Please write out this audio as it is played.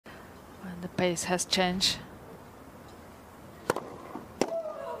The pace has changed.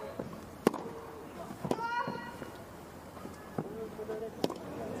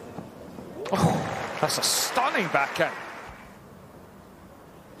 Oh, that's a stunning backhand.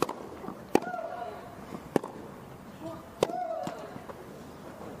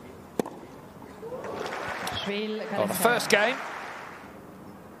 Oh, the first game.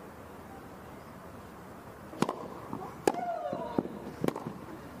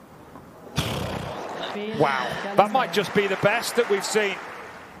 Wow, that might just be the best that we've seen.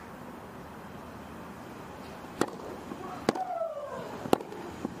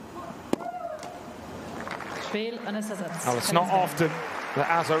 Well, it's not often that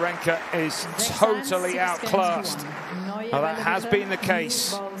Azarenka is totally outclassed. Well, that has been the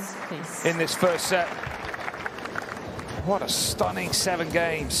case in this first set. What a stunning 7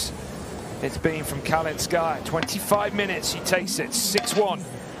 games it's been from Kalinskaya. 25 minutes, she takes it 6-1.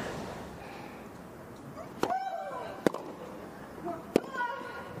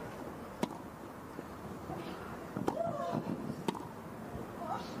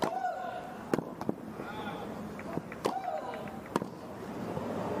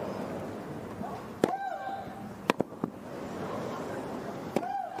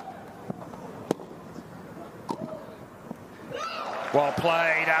 Well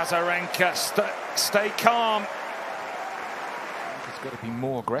played, Azarenka. Stay calm. She's got to be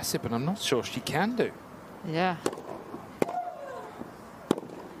more aggressive, but I'm not sure she can do. Yeah.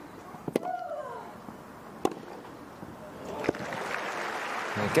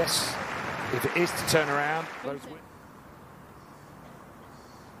 I guess if it is to turn around, those win.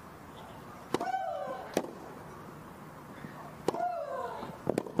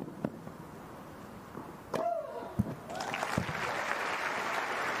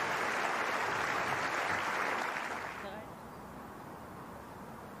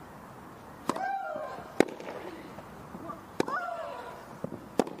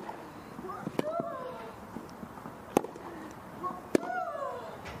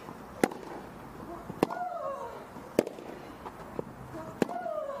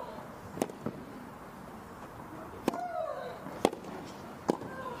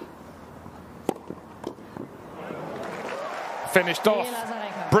 Finished off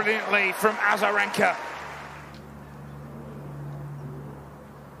brilliantly from Azarenka.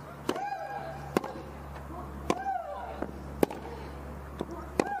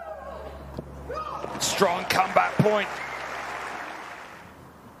 Strong comeback point.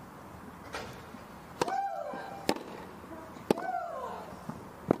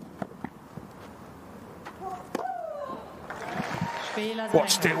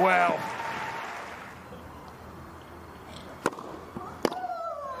 Watched it well.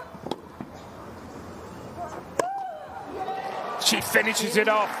 She finishes it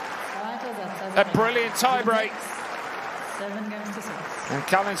off. A brilliant tiebreak. And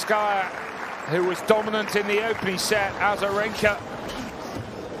Kalinskaya, who was dominant in the opening set, Azarenka,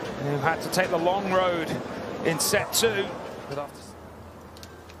 who had to take the long road in set 2. But after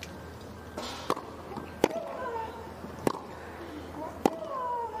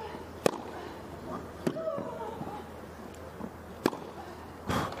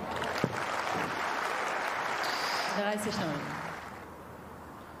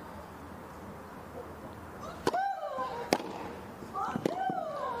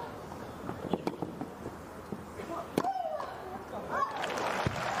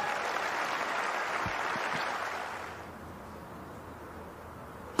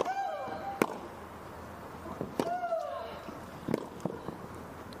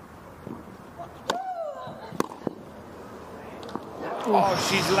oh,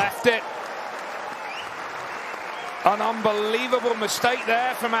 she's left it. An unbelievable mistake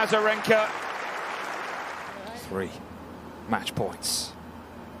there from Azarenka. 3 match points.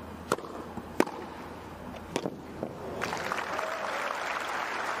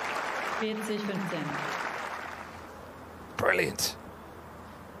 Brilliant.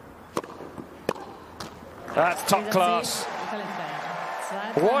 That's top class.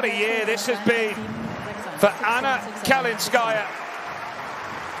 What a year this has been for Anna Kalinskaya.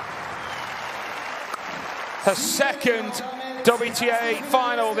 Her 2nd WTA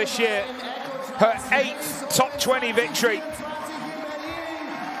final this year, her 8th top 20 victory.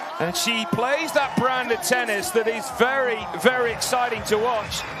 And she plays that brand of tennis that is very, very exciting to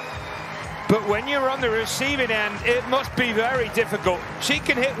watch. But when you're on the receiving end, it must be very difficult. She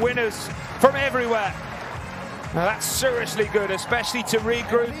can hit winners from everywhere. Now that's seriously good, especially to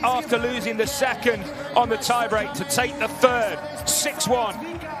regroup after losing the 2nd on the tiebreak to take the 3rd,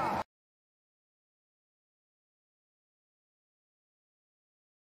 6-1.